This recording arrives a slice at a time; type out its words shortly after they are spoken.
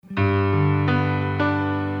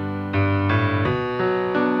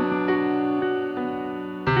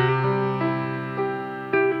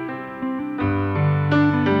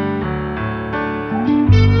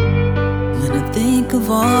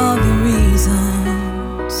all the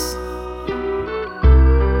reasons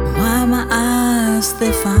why my eyes,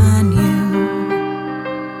 they find you.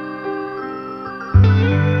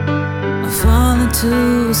 I fall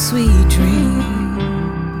into a sweet dream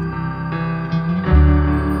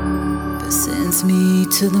that sends me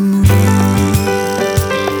to the moon.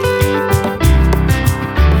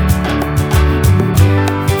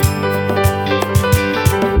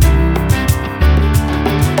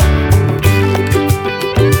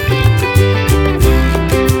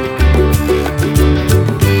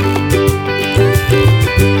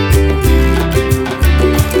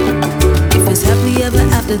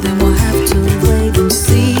 Then we'll have to wait and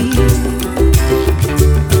see.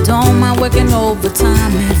 I don't mind working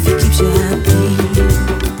overtime if it keeps you happy.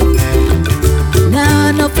 Now I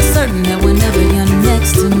know for certain that whenever you're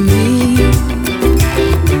next to me,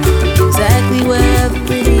 exactly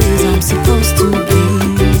wherever it is I'm supposed to be.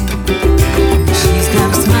 She's got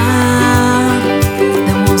a smile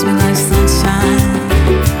that warms me like sunshine.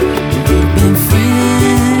 We've been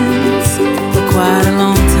friends for quite a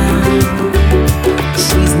long time.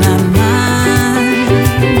 She's not mine,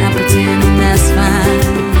 not pretending that's fine.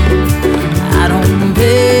 I don't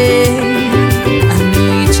beg, I know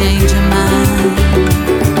you change your mind.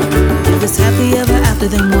 If it's happy ever after,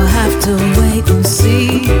 then we'll have to wait and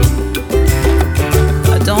see.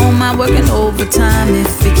 I don't mind working overtime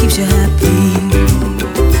if it keeps you happy.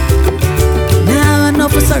 Now I know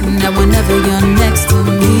for certain that whenever you're next to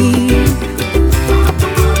me,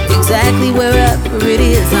 exactly wherever it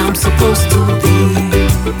is I'm supposed to be.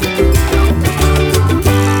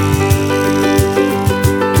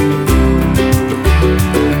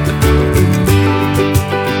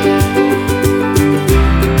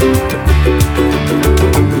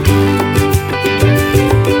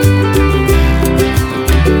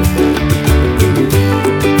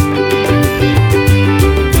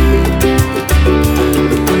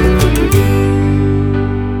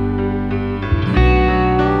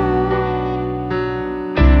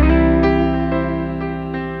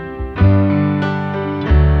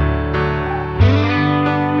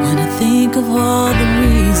 Think of all the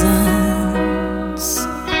reasons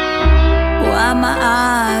why my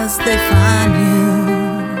eyes, they find you.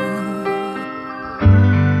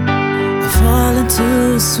 I fall into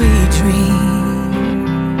a sweet dream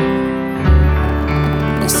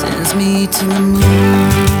that sends me to the moon.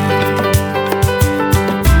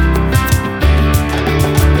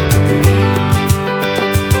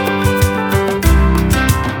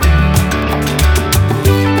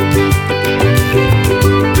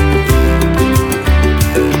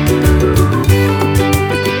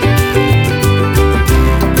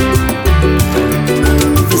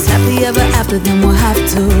 Then we'll have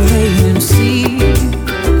to wait and see.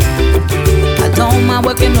 I don't mind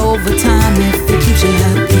working overtime if it keeps you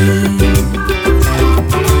happy.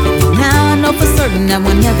 Now I know for certain that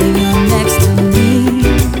whenever you're next to me,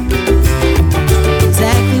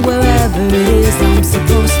 exactly wherever it is I'm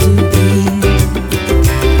supposed to be.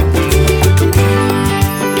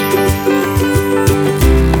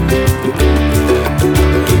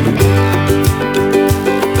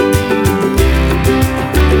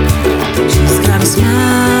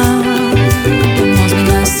 Smile that warms me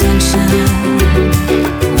like sunshine.